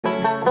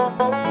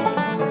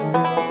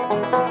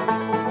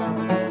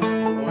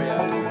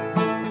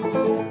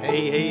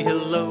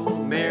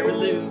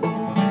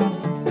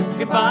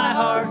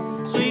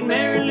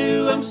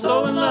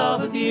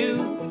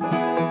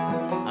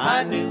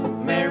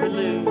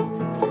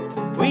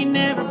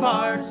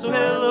part. So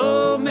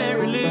hello,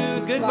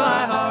 Marylou,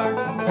 goodbye, heart.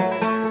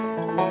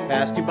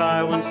 Passed you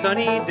by one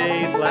sunny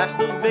day, flashed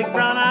those big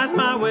brown eyes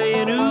my way,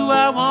 and ooh,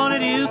 I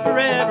wanted you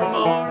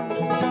forevermore.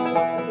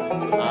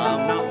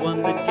 I'm not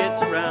one that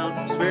gets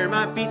around, swear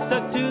my feet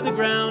stuck to the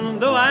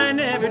ground, though I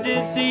never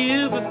did see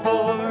you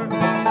before.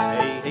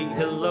 Hey, hey,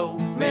 hello,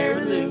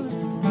 Marylou,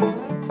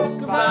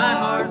 goodbye,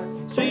 heart.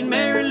 Sweet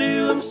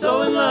Marylou, I'm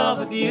so in love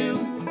with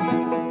you.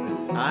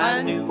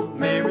 I knew,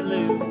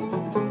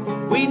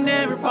 Marylou, we'd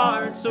never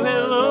part. So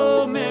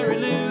hello,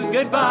 Marylou,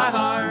 goodbye,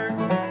 heart.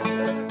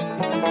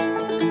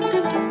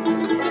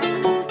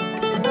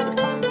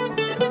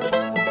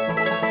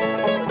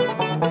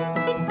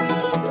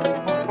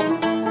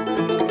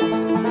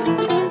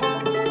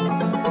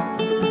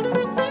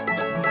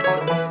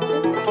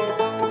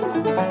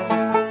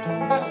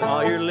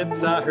 Saw your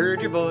lips, I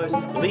heard your voice.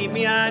 Believe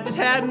me, I just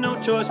had no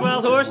choice.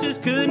 Well, horses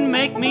couldn't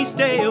make me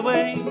stay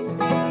away.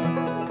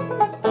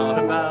 Thought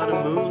about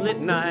a moonlit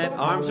night,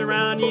 arms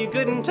around you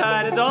good and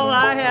tight. It's all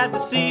I had to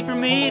see for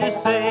me to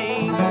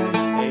say.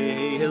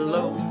 Hey,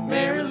 hello,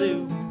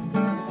 Marylou,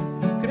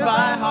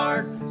 goodbye,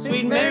 heart.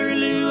 Sweet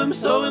Marylou, I'm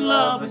so in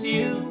love with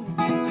you.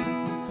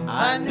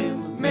 I knew,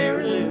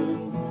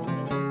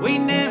 Marylou, we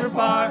never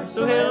part.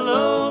 So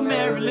hello,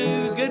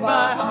 Marylou,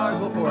 goodbye, heart.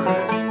 Go for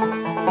it.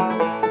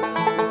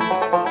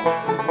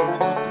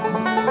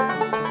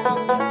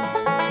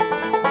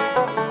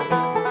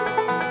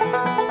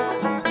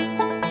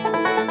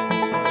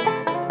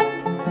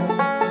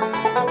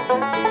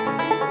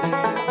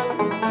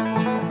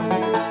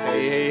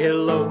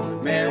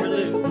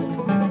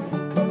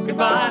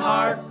 Goodbye,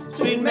 heart.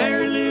 Sweet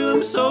Marylou,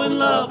 I'm so in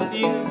love with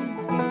you.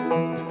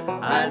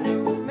 I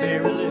knew,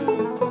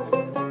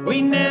 Marylou,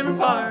 we never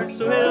part.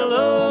 So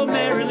hello,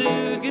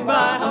 Marylou,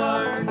 goodbye,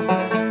 heart.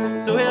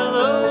 So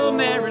hello,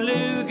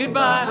 Marylou,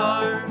 goodbye,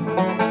 heart.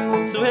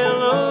 So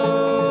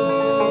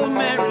hello,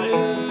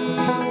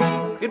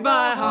 Marylou,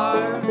 goodbye,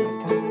 heart.